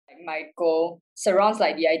My goal surrounds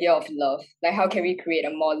like the idea of love. Like how can we create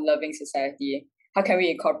a more loving society? How can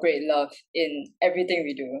we incorporate love in everything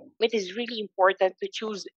we do? It is really important to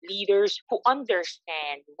choose leaders who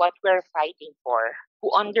understand what we're fighting for,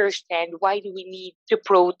 who understand why do we need to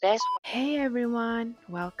protest. Hey everyone,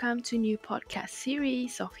 welcome to new podcast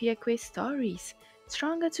series of Queer Stories,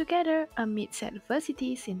 Stronger Together Amidst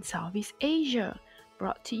Adversities in Southeast Asia,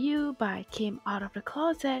 brought to you by Came Out of the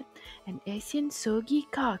Closet and Asian Sogi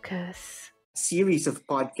Caucus. Series of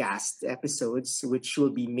podcast episodes which will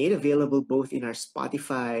be made available both in our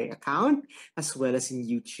Spotify account as well as in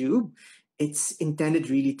YouTube. It's intended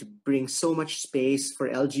really to bring so much space for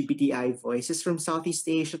LGBTI voices from Southeast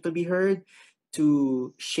Asia to be heard,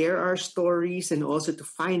 to share our stories, and also to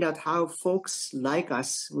find out how folks like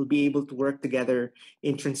us will be able to work together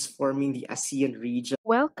in transforming the ASEAN region.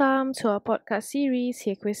 Welcome to our podcast series,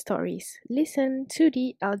 Queer Stories. Listen to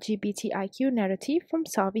the LGBTIQ narrative from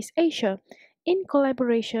Southeast Asia in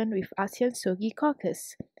collaboration with ASEAN Sogi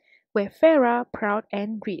Caucus. We're Farah, Proud,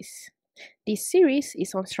 and Greece. This series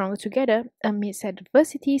is on Stronger Together Amidst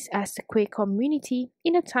Adversities as a queer community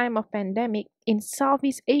in a time of pandemic in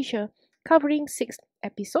Southeast Asia, covering 6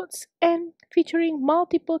 episodes and featuring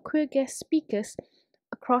multiple queer guest speakers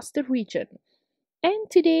across the region. And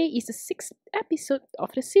today is the 6th episode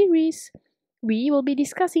of the series. We will be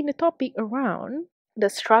discussing the topic around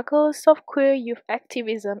the struggles of queer youth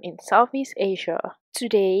activism in Southeast Asia.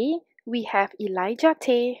 Today, we have Elijah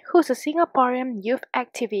Tay, who's a Singaporean youth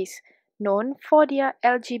activist known for their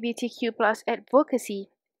LGBTQ+ advocacy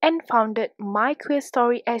and founded My Queer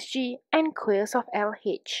Story SG and Queers of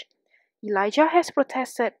LH. Elijah has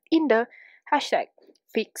protested in the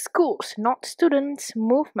 #Fix Schools Not Students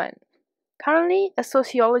movement. Currently a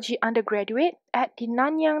sociology undergraduate at the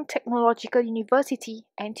Nanyang Technological University,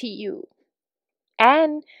 NTU.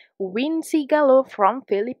 And Wyn C. Gallo from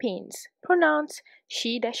Philippines, pronounced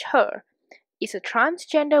she/her, is a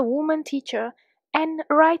transgender woman teacher and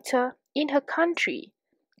writer in her country.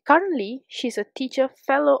 Currently, she's a teacher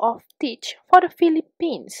fellow of Teach for the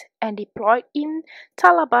Philippines and deployed in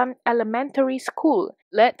Talaban Elementary School.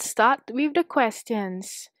 Let's start with the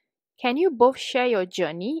questions. Can you both share your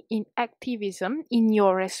journey in activism in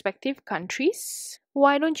your respective countries?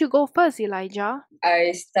 Why don't you go first, Elijah?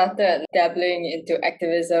 I started dabbling into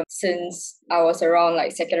activism since I was around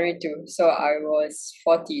like secondary 2. So I was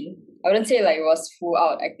 14. I wouldn't say like it was full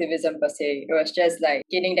out activism per se. It was just like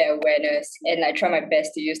gaining that awareness and like try my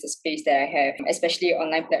best to use the space that I have, especially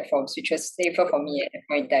online platforms, which was safer for me at that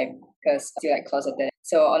point in time because I'm still like closeted.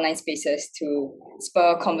 So online spaces to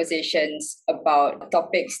spur conversations about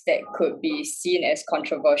topics that could be seen as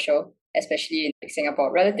controversial, especially in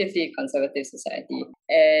Singapore, relatively conservative society.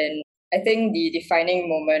 And I think the defining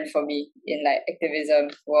moment for me in like activism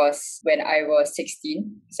was when I was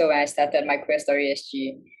 16. So when I started My Queer Story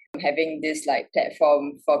SG, having this like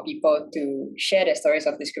platform for people to share their stories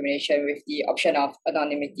of discrimination with the option of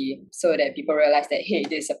anonymity, so that people realize that hey,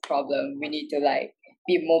 this is a problem. We need to like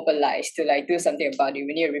be mobilized to like do something about it.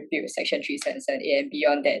 We need to repeal Section 377A, and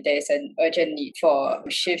beyond that, there is an urgent need for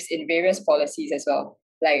shifts in various policies as well,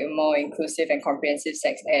 like more inclusive and comprehensive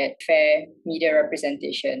sex ed, fair media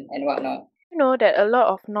representation, and whatnot. You know that a lot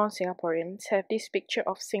of non-Singaporeans have this picture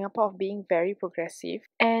of Singapore being very progressive,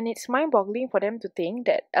 and it's mind-boggling for them to think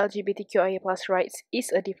that LGBTQIA+ rights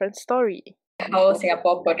is a different story. How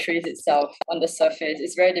Singapore portrays itself on the surface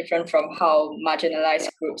is very different from how marginalized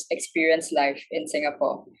groups experience life in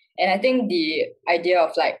Singapore. And I think the idea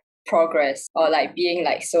of like progress or like being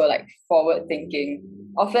like so like forward thinking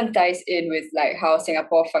often ties in with like how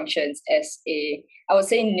Singapore functions as a, I would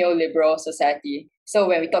say, neoliberal society. So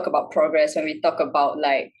when we talk about progress, when we talk about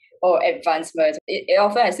like advancements, it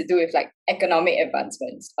often has to do with like economic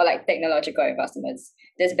advancements or like technological advancements.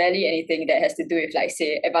 There's barely anything that has to do with like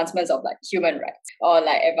say advancements of like human rights or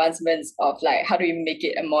like advancements of like how do we make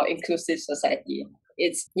it a more inclusive society.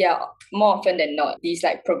 It's more often than not, these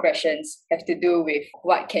like progressions have to do with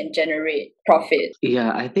what can generate profit.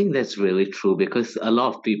 Yeah, I think that's really true because a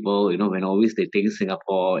lot of people, when always they think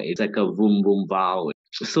Singapore, it's like a boom, boom, wow.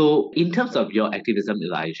 So in terms of your activism,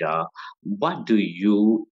 Elijah, what do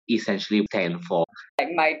you essentially stand for? Like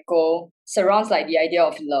my goal surrounds like the idea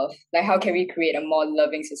of love. Like how can we create a more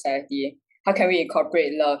loving society? How can we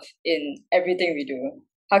incorporate love in everything we do?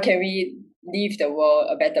 How can we leave the world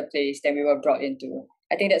a better place than we were brought into?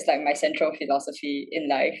 I think that's like my central philosophy in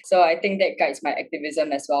life. So I think that guides my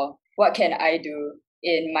activism as well. What can I do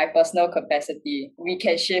in my personal capacity, we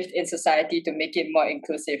can shift in society to make it more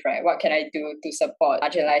inclusive, right? What can I do to support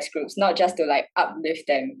marginalized groups, not just to like uplift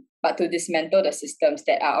them, but to dismantle the systems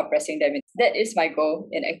that are oppressing them? That is my goal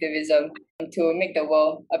in activism, to make the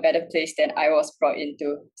world a better place than I was brought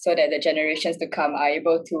into, so that the generations to come are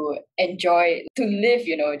able to enjoy, to live,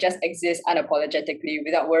 just exist unapologetically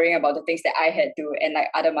without worrying about the things that I had to and like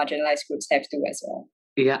other marginalized groups have to as well.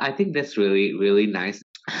 Yeah, I think that's really, really nice.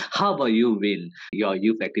 How about you, Wyn, your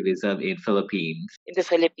youth activism in Philippines? In the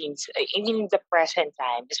Philippines, in the present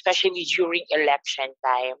time, especially during election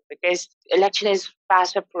time, because election is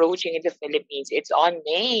fast approaching in the Philippines. It's on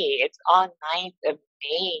May. It's on 9th of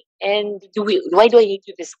May. And why do I need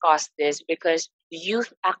to discuss this? Because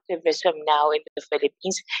youth activism now in the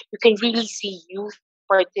Philippines, you can really see youth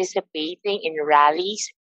participating in rallies,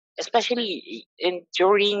 especially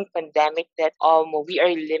during pandemic, that we are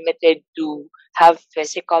limited to have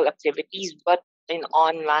physical activities, but in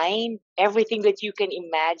online, everything that you can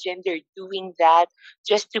imagine, they're doing that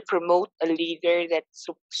just to promote a leader that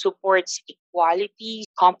supports equality,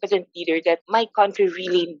 competent leader that my country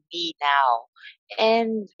really need now.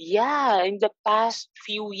 And yeah, in the past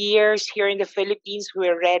few years here in the Philippines,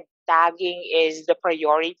 where red tagging is the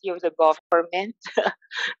priority of the government,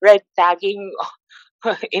 red tagging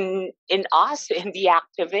in us, in the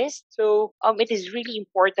activists. So it is really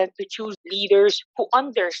important to choose leaders who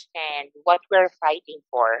understand what we're fighting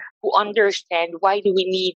for, who understand why do we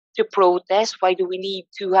need to protest, why do we need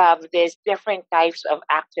to have these different types of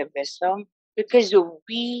activism, because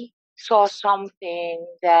we saw something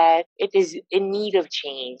that it is in need of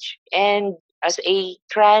change. And as a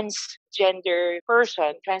transgender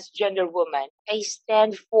person, transgender woman, I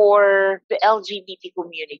stand for the LGBT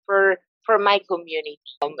community, for my community.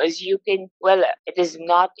 As you can, well, it is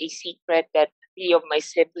not a secret that three of my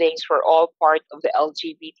siblings were all part of the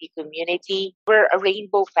LGBT community. We're a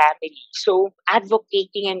rainbow family. So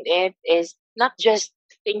advocating in it is not just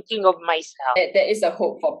thinking of myself. There is a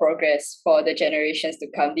hope for progress for the generations to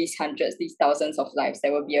come, these hundreds, these thousands of lives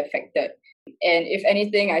that will be affected. And if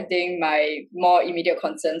anything, I think my more immediate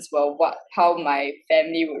concerns were how my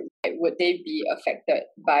family would they be affected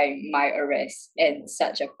by my arrest and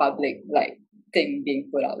such a public thing being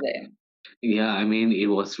put out there. Yeah, I mean, it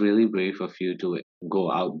was really brave of you to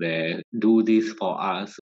go out there, do this for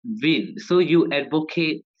us. Wyn, so you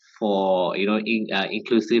advocate for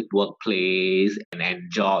inclusive workplace and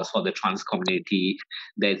jobs for the trans community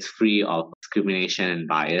that's free of discrimination and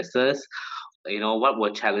biases. What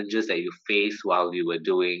were challenges that you faced while you were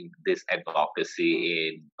doing this advocacy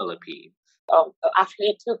in Philippines? Actually,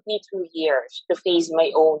 it took me 2 years to face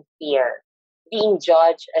my own fear, being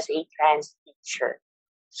judged as a trans teacher.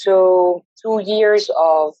 So 2 years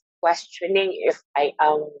of questioning if I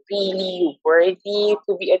am really worthy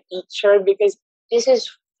to be a teacher, because this is,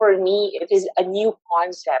 for me, it is a new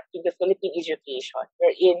concept in the Philippine education,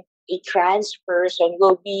 wherein a trans person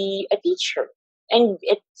will be a teacher. And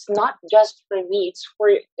it's not just for me,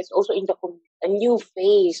 it's also in the community. A new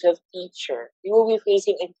phase of teacher. We will be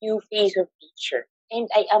facing a new phase of teacher. And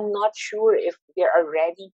I am not sure if they are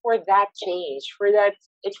ready for that change, for that.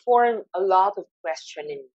 It formed a lot of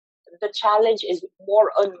questioning. The challenge is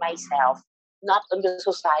more on myself, not on the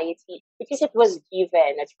society, because it was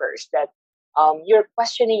given at first that you're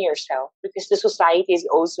questioning yourself, because the society is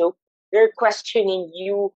also, they're questioning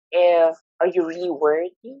you if, are you really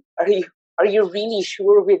worthy? Are you really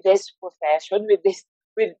sure with this profession,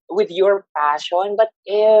 with your passion? But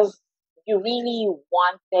if you really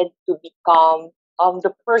wanted to become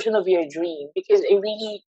the person of your dream, because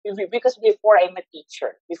before I'm a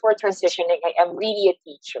teacher, before transitioning, I am really a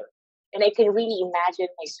teacher. And I can really imagine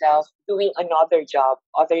myself doing another job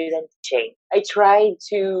other than teaching. I tried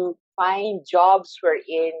to find jobs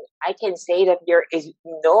wherein I can say that there is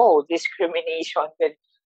no discrimination with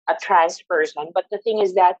a trans person. But the thing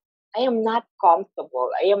is that I am not comfortable.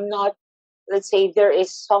 I am not, let's say, there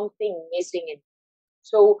is something missing in me.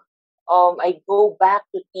 So I go back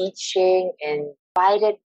to teaching and fight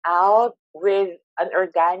it out with an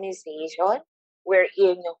organization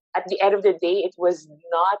wherein at the end of the day, it was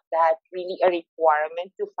not that really a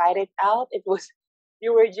requirement to fight it out. It was,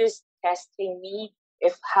 you were just testing me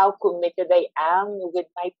if how committed I am with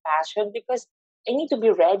my passion, because I need to be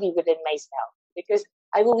ready within myself, because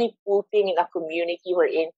I will be putting in a community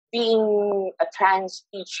wherein being a trans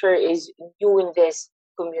teacher is new in this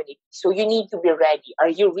community. So you need to be ready. Are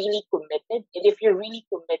you really committed? And if you're really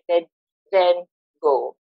committed, then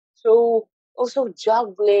go. So also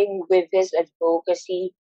juggling with this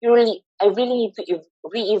advocacy, I really need to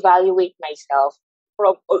reevaluate myself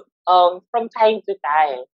from time to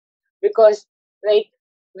time, because like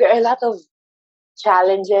there are a lot of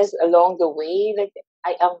challenges along the way that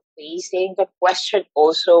I am facing, but question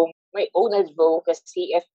also my own advocacy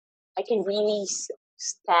if I can really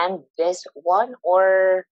stand this one,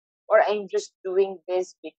 or I'm just doing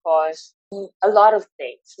this because a lot of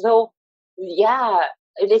things. So yeah,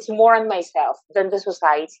 it's more on myself than the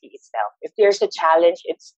society itself. If there's a challenge,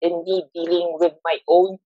 it's in me dealing with my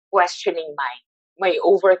own questioning mind, my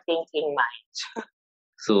overthinking mind.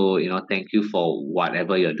 So, thank you for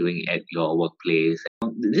whatever you're doing at your workplace.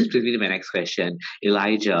 This brings me to my next question.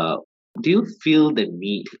 Elijah, do you feel the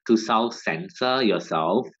need to self-censor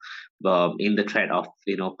yourself in the threat of,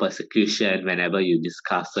 persecution whenever you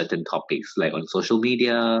discuss certain topics, like on social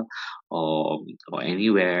media or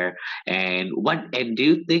anywhere? And do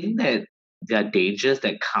you think that there are dangers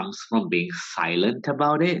that comes from being silent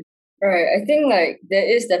about it? Right, I think like there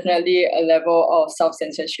is definitely a level of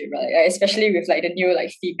self-censorship, right? Especially with like the new like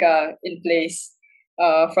FICA in place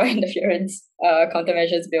for interference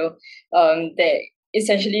countermeasures bill that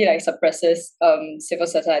essentially like suppresses civil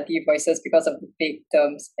society voices because of the big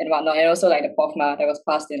terms and whatnot, and also like the POFMA that was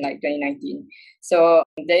passed in like 2019. So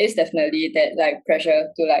there is definitely that like pressure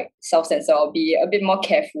to like self-censor or be a bit more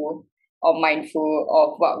careful or mindful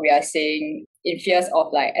of what we are saying in fears of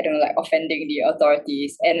like, I don't know, like offending the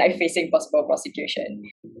authorities and like facing possible prosecution.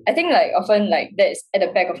 I think like often like that's at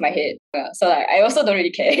the back of my head. So like I also don't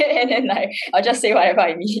really care. And then like I'll just say whatever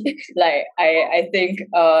I need. Like I think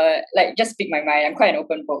like just speak my mind. I'm quite an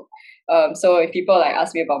open book. So if people like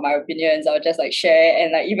ask me about my opinions, I'll just like share,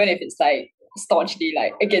 and like even if it's like staunchly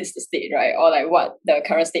like against the state, right? Or like what the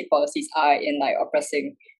current state policies are in like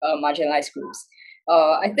oppressing marginalized groups.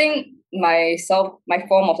 I think my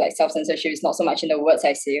form of like self-censorship is not so much in the words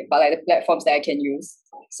I say, but like the platforms that I can use.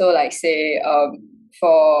 So like say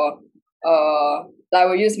for like I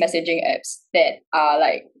will use messaging apps that are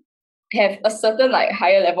like have a certain like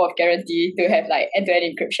higher level of guarantee to have like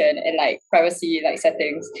end-to-end encryption and like privacy like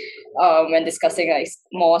settings when discussing like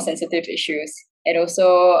more sensitive issues, and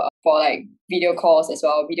also for like video calls as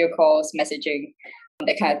well, video calls, messaging,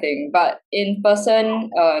 that kind of thing. But in person,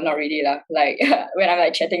 not really lah. Like when I'm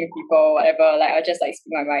like chatting with people, whatever, like I'll just like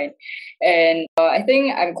speak my mind. And I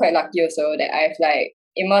think I'm quite lucky also that I've like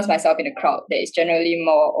immersed myself in a crowd that is generally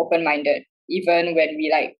more open-minded. Even when we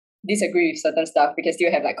like disagree with certain stuff, we can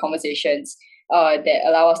still have like conversations that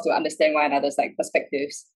allow us to understand one another's like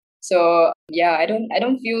perspectives. So yeah, I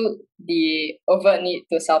don't feel the overt need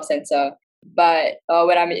to self-censor. But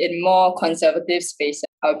when I'm in more conservative space,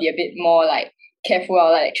 I'll be a bit more like careful.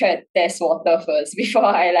 I'll like try to test water first before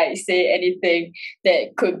I like say anything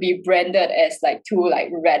that could be branded as like too like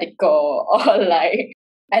radical or like,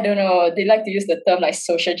 I don't know, they like to use the term like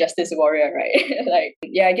social justice warrior, right? Like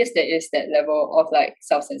yeah, I guess there is that level of like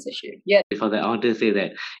self-censorship. Yeah. For that, I want to say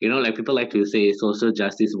that, like people like to say social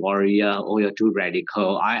justice warrior, oh, you're too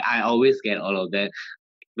radical. I always get all of that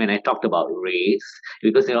when I talked about race,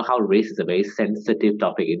 because how race is a very sensitive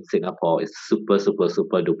topic in Singapore. It's super, super,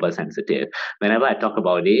 super duper sensitive. Whenever I talk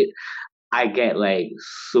about it, I get like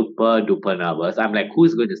super duper nervous. I'm like,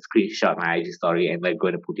 who's going to screenshot my IG story and like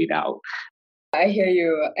going to put it out? I hear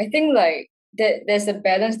you. I think like there's a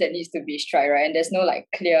balance that needs to be struck, right? And there's no like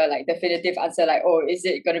clear, like definitive answer, like, oh, is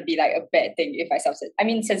it gonna be like a bad thing if I self-censor? I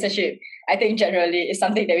mean, censorship, I think generally is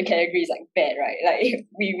something that we can agree is like bad, right? Like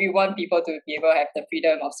we want people to be able to have the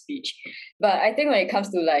freedom of speech. But I think when it comes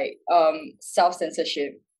to like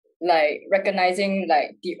self-censorship, like recognizing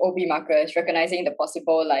like the OB markers, recognizing the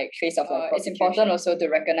possible like face of like it's important also to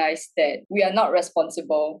recognize that we are not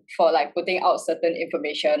responsible for like putting out certain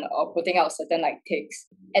information or putting out certain like takes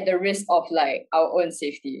at the risk of like our own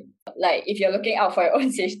safety. Like if you're looking out for your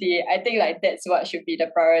own safety, I think like that's what should be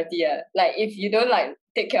the priority. Like if you don't like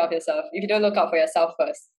take care of yourself, if you don't look out for yourself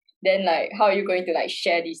first, then like how are you going to like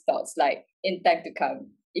share these thoughts like in time to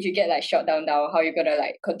come? If you get like shot down now, how are you gonna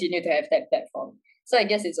like continue to have that platform? So I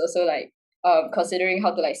guess it's also like considering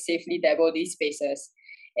how to like safely dabble these spaces.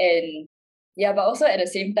 And yeah, but also at the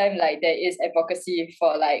same time, like there is advocacy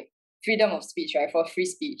for like freedom of speech, right? For free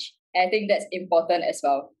speech. And I think that's important as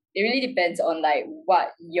well. It really depends on like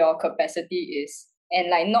what your capacity is. And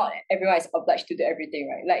like not everyone is obliged to do everything,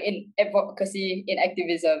 right? Like in advocacy, in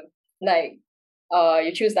activism, like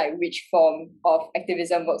you choose like which form of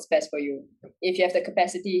activism works best for you. If you have the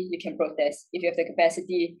capacity, you can protest. If you have the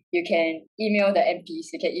capacity, you can email the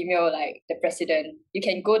MPs, you can email like the president, you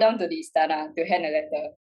can go down to the istana to hand a letter,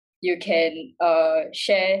 you can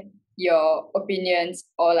share your opinions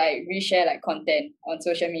or like reshare like content on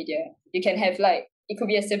social media. You can have like, it could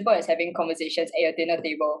be as simple as having conversations at your dinner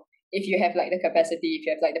table if you have like the capacity, if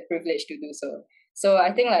you have like the privilege to do so. So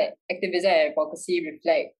I think like activism and advocacy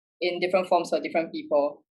reflect in different forms for different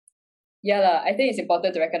people. yeah lah, I think it's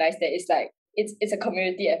important to recognize that it's like it's a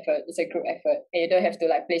community effort, it's a group effort, and you don't have to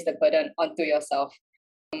like place the burden onto yourself.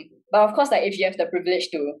 But of course, like if you have the privilege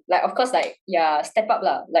to, like of course, like yeah, step up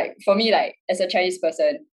lah. Like for me, like as a Chinese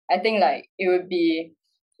person, I think like it would be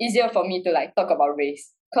easier for me to like talk about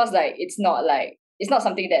race, cause like it's not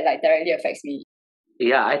something that like directly affects me.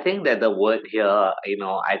 Yeah, I think that the word here,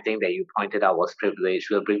 I think that you pointed out was privilege,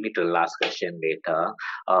 will bring me to the last question later.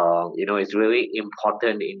 It's really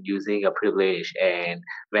important in using a privilege, and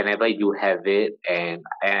whenever you have it, and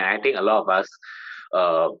I think a lot of us,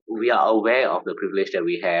 we are aware of the privilege that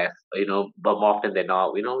we have, but more often than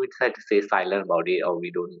not, we try to stay silent about it, or we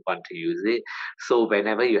don't want to use it. So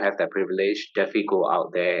whenever you have that privilege, definitely go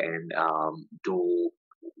out there and do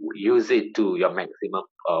use it to your maximum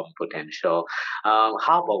potential.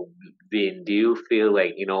 How about Vin? Do you feel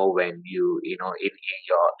like when in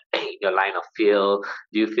your line of field,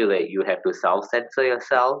 do you feel like you have to self censor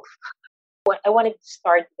yourself? I wanted to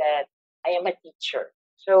start that I am a teacher.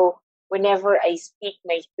 So whenever I speak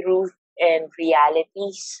my truth and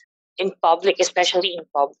realities in public, especially in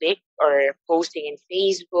public, or posting in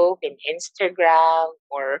Facebook and Instagram,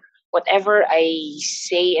 or whatever I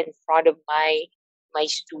say in front of my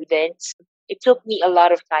students, it took me a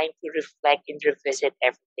lot of time to reflect and revisit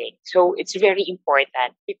everything. So it's very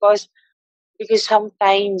important because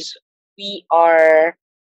sometimes we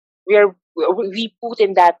put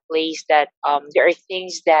in that place that there are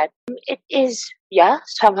things that it is, yeah,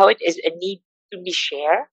 somehow it is a need to be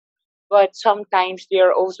shared, but sometimes there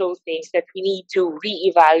are also things that we need to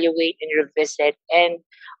reevaluate and revisit and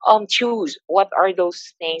choose what are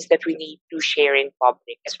those things that we need to share in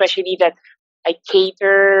public, especially that I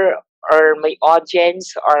cater, or my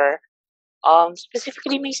audience are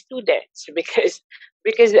specifically my students,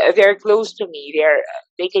 because they're close to me.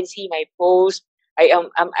 They can see my post. I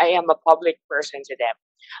am a public person to them.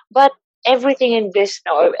 But everything in this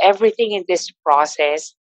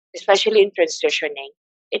process, especially in transitioning,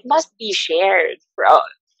 it must be shared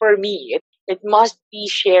for me. It must be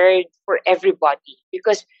shared for everybody,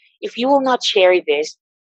 because if you will not share this,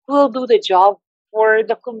 who will do the job for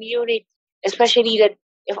the community? Especially that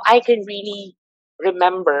if I can really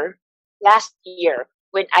remember last year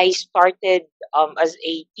when I started as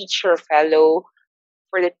a teacher fellow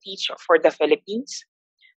for the Philippines,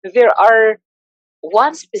 there are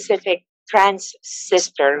one specific trans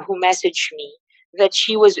sister who messaged me that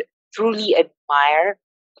she was truly admired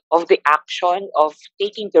of the action of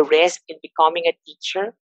taking the risk in becoming a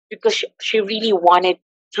teacher, because she really wanted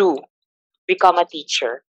to become a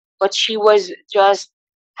teacher, but she was just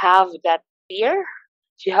have that fear.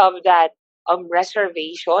 She have that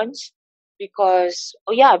reservations because,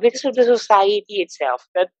 oh yeah, because of the society itself.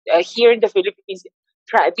 That here in the Philippines,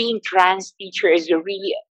 being trans teacher is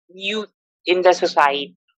really new in the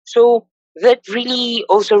society. So that really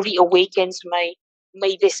also reawakens my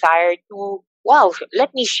desire to, wow,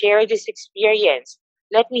 let me share this experience.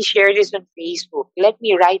 Let me share this on Facebook. Let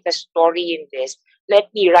me write a story in this. Let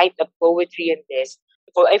me write a poetry in this.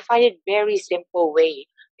 So I find it very simple way,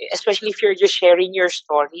 especially if you're just sharing your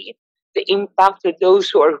story. The impact to those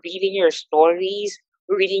who are reading your stories,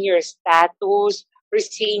 reading your status, or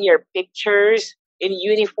seeing your pictures in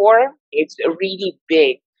uniform, it's really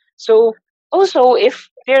big. So also, if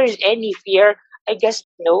there is any fear, I guess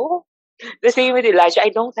no. The same with Elijah. I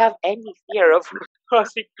don't have any fear of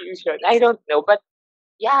prosecution. I don't know, but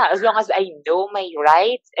yeah, as long as I know my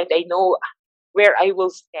rights and I know where I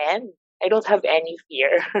will stand, I don't have any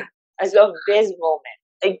fear as of this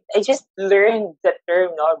moment. I just learned the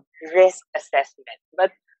term of risk assessment,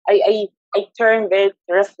 but I term it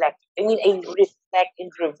reflect. I mean, I reflect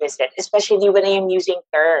and revisit, especially when I am using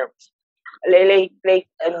terms like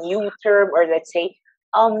a new term, or let's say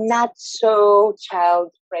not so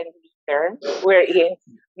child friendly term, wherein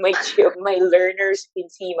my learners can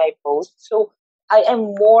see my post. So I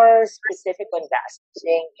am more specific on that,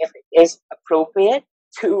 saying if it is appropriate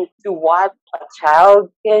to what a child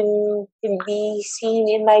can be seen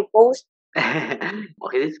in my post.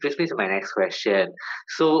 Okay, this brings me to my next question.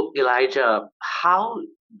 So, Elijah, how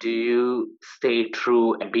do you stay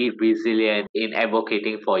true and be resilient in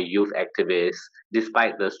advocating for youth activists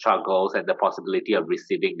despite the struggles and the possibility of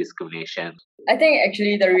receiving discrimination? I think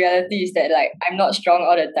actually the reality is that like I'm not strong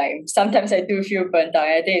all the time. Sometimes I do feel burnt out.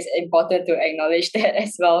 I think it's important to acknowledge that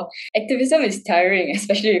as well. Activism is tiring,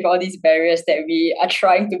 especially with all these barriers that we are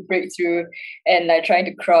trying to break through and like trying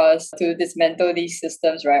to cross to dismantle these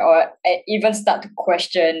systems, right? Or even start to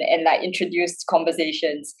question and like introduce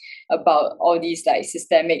conversations about all these like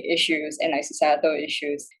systemic issues and like societal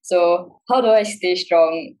issues. So how do I stay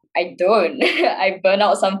strong? I don't. I burn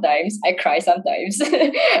out sometimes. I cry sometimes.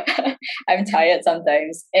 I'm tired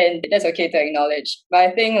sometimes. And that's okay to acknowledge. But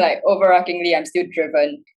I think like overarchingly, I'm still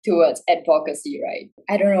driven towards advocacy, right?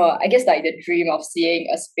 I don't know. I guess like the dream of seeing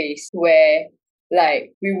a space where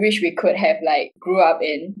like we wish we could have like grew up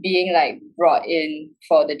in, being like brought in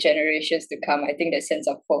for the generations to come. I think that sense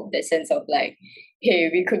of hope, that sense of like, hey,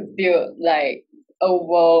 we could build like a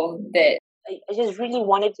world that I just really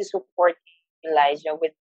wanted to support Elijah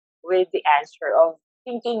with the answer of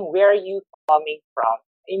thinking, where are you coming from?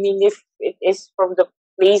 I mean, if it is from the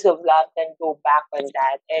place of love, then go back on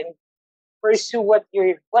that and pursue what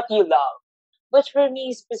you love. But for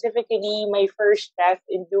me specifically, my first step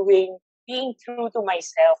in being true to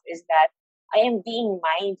myself is that I am being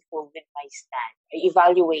mindful with my stand. I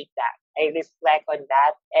evaluate that. I reflect on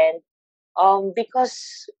that, and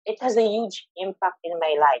because it has a huge impact in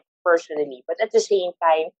my life personally, but at the same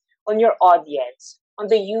time on your audience, on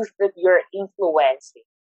the youth that you're influencing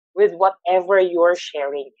with whatever you're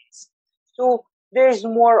sharing is. So there's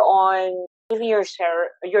more on giving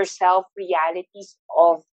yourself realities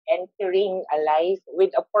of entering a life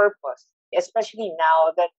with a purpose, especially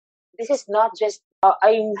now that this is not just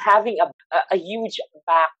I'm having a huge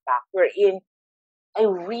backpack wherein I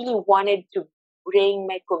really wanted to bring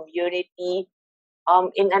my community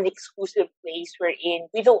in an exclusive place wherein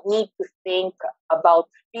we don't need to think about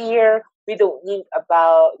fear. We don't need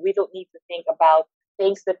to think about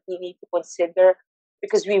things that we need to consider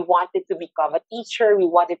because we wanted to become a teacher, we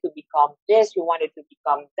wanted to become this, we wanted to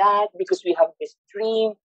become that because we have this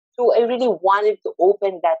dream. So I really wanted to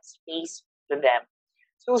open that space to them.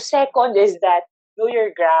 So second is that know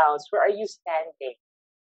your grounds. Where are you standing?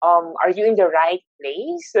 Are you in the right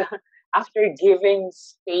place? After giving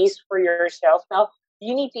space for yourself, now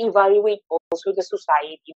you need to evaluate also the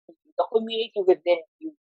society, the community within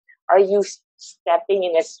you. Are you stepping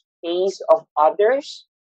in a space of others?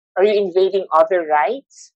 Are you invading other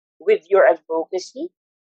rights with your advocacy?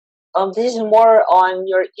 This is more on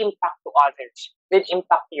your impact to others than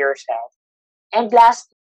impact to yourself. And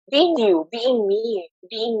last, being you, being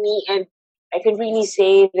me, and I can really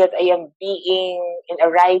say that I am being in a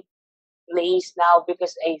right place now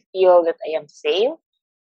because I feel that I am safe.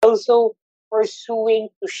 Also, pursuing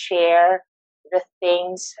to share the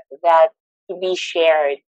things that to be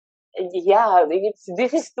shared. And yeah,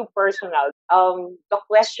 this is too personal. The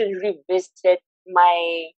question revisit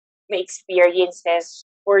my experiences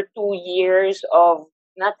for 2 years of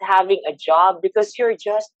not having a job because you're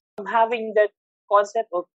just having that concept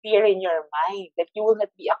of fear in your mind that you will not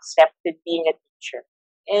be accepted being a teacher.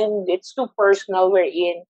 And it's too personal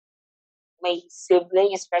wherein my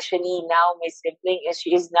sibling, especially now my sibling,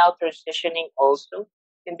 she is now transitioning also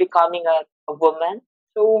and becoming a woman.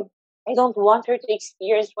 So I don't want her to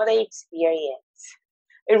experience what I experienced.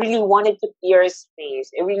 I really wanted to clear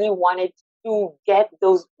space. I really wanted to get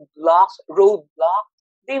those roadblocks.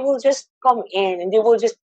 They will just come in and they will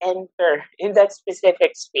just enter in that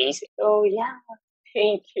specific space. So yeah,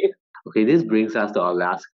 thank you. Okay, this brings us to our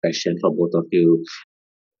last question for both of you.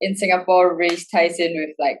 In Singapore, race ties in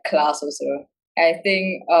with like class also. I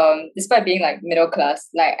think despite being like middle class,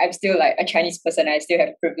 like I'm still like a Chinese person. I still have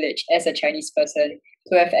privilege as a Chinese person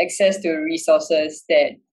to have access to resources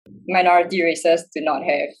that minority races do not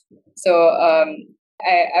have. So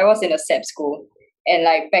I was in a SEP school, and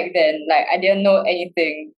like back then, like I didn't know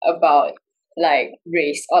anything about like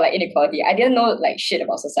race or like inequality. I didn't know like shit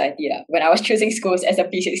about society when I was choosing schools as a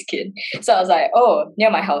P6 kid. So I was like, oh,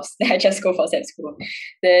 near my house, then I just go for SEP school.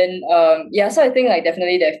 Then so I think like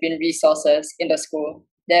definitely there have been resources in the school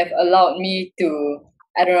that have allowed me to,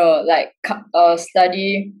 I don't know, like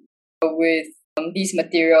study with these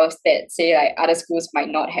materials that say like other schools might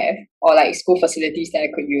not have, or like school facilities that I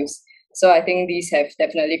could use. So I think these have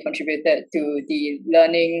definitely contributed to the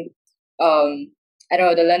learning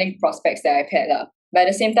the learning prospects that I've had. But at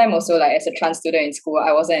the same time also, like as a trans student in school,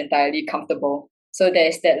 I wasn't entirely comfortable. So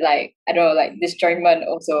there's that like, I don't know, like disjointment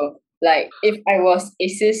also. Like if I was a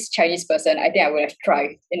cis Chinese person, I think I would have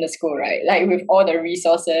thrived in the school, right? Like with all the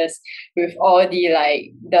resources, with all the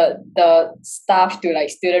like the staff to like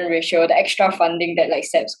student ratio, the extra funding that like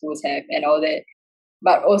SEP schools have and all that.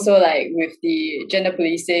 But also like with the gender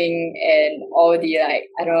policing and all the like,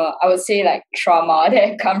 I don't know, I would say like trauma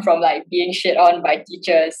that come from like being shit on by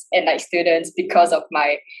teachers and like students because of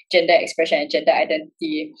my gender expression and gender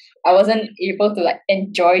identity. I wasn't able to like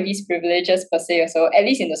enjoy these privileges per se, so at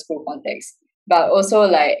least in the school context. But also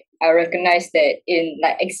like I recognize that in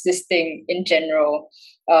like existing in general,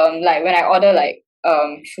 like when I order like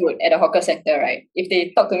food at a hawker center, right? If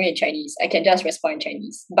they talk to me in Chinese, I can just respond in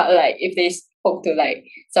Chinese. But like if they spoke to like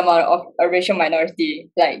someone of a racial minority,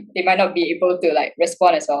 like they might not be able to like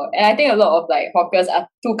respond as well. And I think a lot of like hawkers are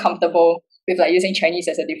too comfortable with like using Chinese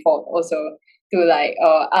as a default also to like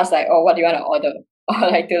ask like, oh, what do you want to order? Or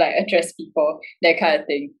like to like address people, that kind of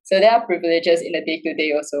thing. So there are privileges in the day to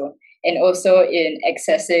day also, and also in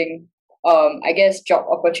accessing I guess job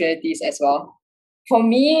opportunities as well. For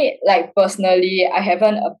me, like personally, I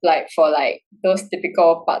haven't applied for like those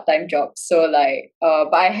typical part-time jobs. So like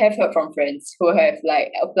but I have heard from friends who have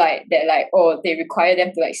like applied that like, oh, they require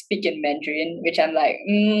them to like speak in Mandarin, which I'm like,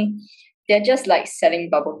 they're just like selling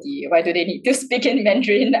bubble tea. Why do they need to speak in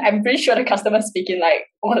Mandarin? I'm pretty sure the customers speak in like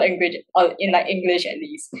all language or in like English at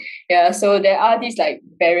least. Yeah. So there are these like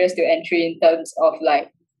barriers to entry in terms of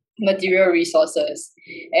like material resources.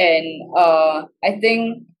 And I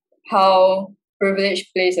think how privilege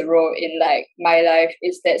plays a role in like my life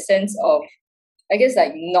is that sense of, I guess,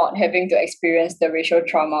 like not having to experience the racial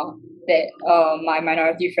trauma that my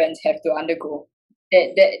minority friends have to undergo.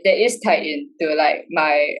 That is tied in to like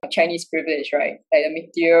my Chinese privilege, right? Like the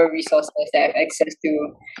material resources that I have access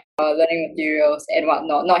to, learning materials and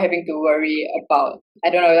whatnot, not having to worry about, I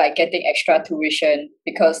don't know, like getting extra tuition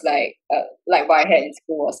because like what I had in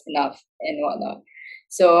school was enough and whatnot.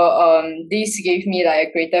 So this gave me like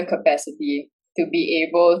a greater capacity to be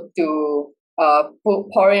able to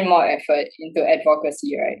pour in more effort into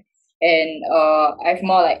advocacy, right? And I have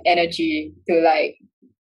more like energy to like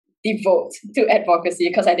devote to advocacy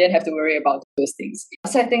because I didn't have to worry about those things.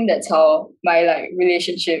 So I think that's how my like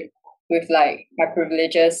relationship with like my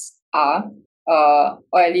privileges are,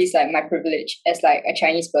 or at least like my privilege as like a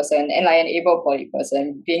Chinese person and like an able-bodied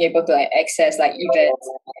person, being able to like access like events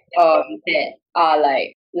that are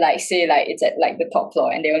like say like it's at like the top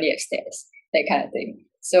floor and they only have stairs, that kind of thing.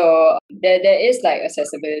 So there is like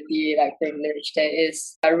accessibility, like privilege. There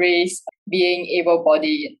is a race, being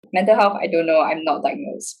able-bodied. Mental health, I don't know. I'm not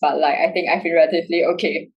diagnosed, but like I think I feel relatively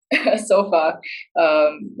okay so far.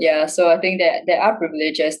 Yeah. So I think that there are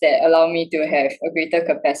privileges that allow me to have a greater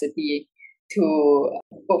capacity to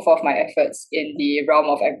put forth my efforts in the realm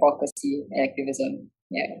of advocacy and activism.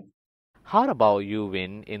 Yeah. How about you,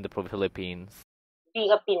 Wyn, in the Philippines?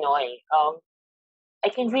 Being a Pinoy, I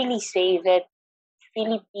can really say that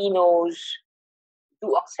Filipinos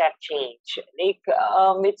do accept change. Like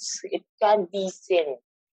it can be seen.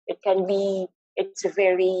 It's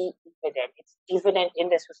very evident. It's evident in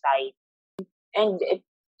the society. And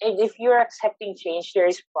if you're accepting change, there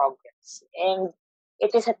is progress. And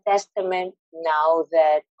it is a testament now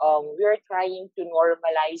that we're trying to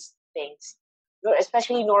normalize things,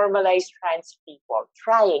 especially normalize trans people.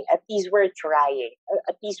 Trying, at least we're trying.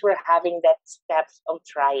 At least we're having that steps of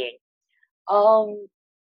trying.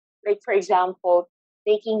 Like for example,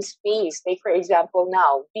 taking space. Like for example,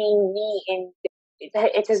 now being me in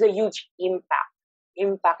it has a huge impact,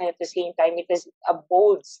 and at the same time, it is a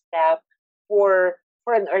bold step for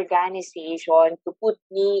an organization to put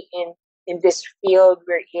me in this field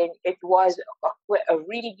wherein it was a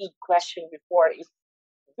really big question before if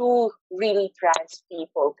do really trans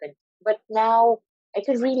people can. But now I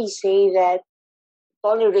can really say that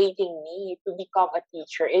tolerating me to become a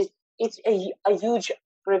teacher is it's a huge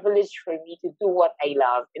privilege for me to do what I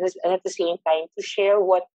love, and at the same time to share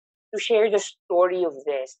the story of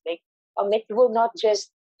this. Like it will not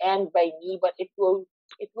just end by me, but it will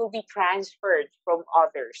be transferred from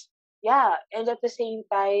others. Yeah, and at the same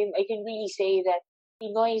time, I can really say that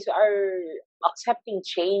Pinoys are accepting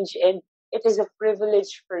change, and it is a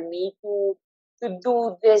privilege for me to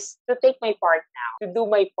do this, to take my part now, to do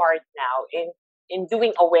my part now in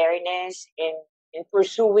doing awareness, in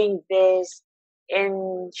pursuing this,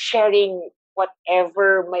 in sharing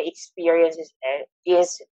whatever my experience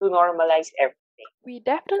is to normalize everything. We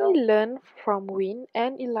definitely learn from Wyn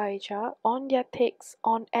and Elijah on their takes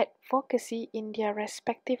on advocacy in their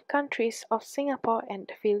respective countries of Singapore and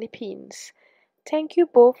the Philippines. Thank you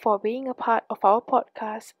both for being a part of our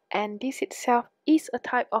podcast, and this itself is a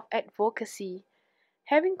type of advocacy.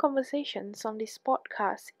 Having conversations on this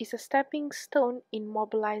podcast is a stepping stone in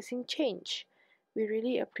mobilizing change. We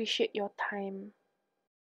really appreciate your time.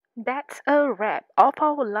 That's a wrap of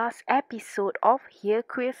our last episode of Hear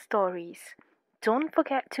Queer Stories. Don't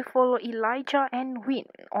forget to follow Elijah and Wyn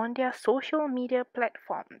on their social media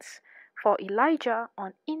platforms. For Elijah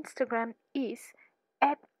on Instagram is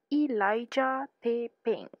at Elijah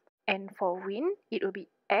Tepeng, and for Wyn it will be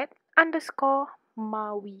at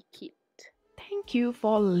 _MawiKid. Thank you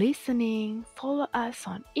for listening. Follow us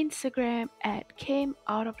on Instagram at Came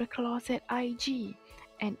Out of the Closet IG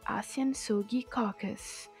and ASEAN Sogi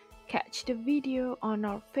Caucus. Catch the video on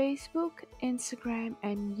our Facebook, Instagram,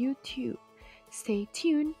 and YouTube. Stay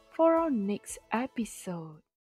tuned for our next episode.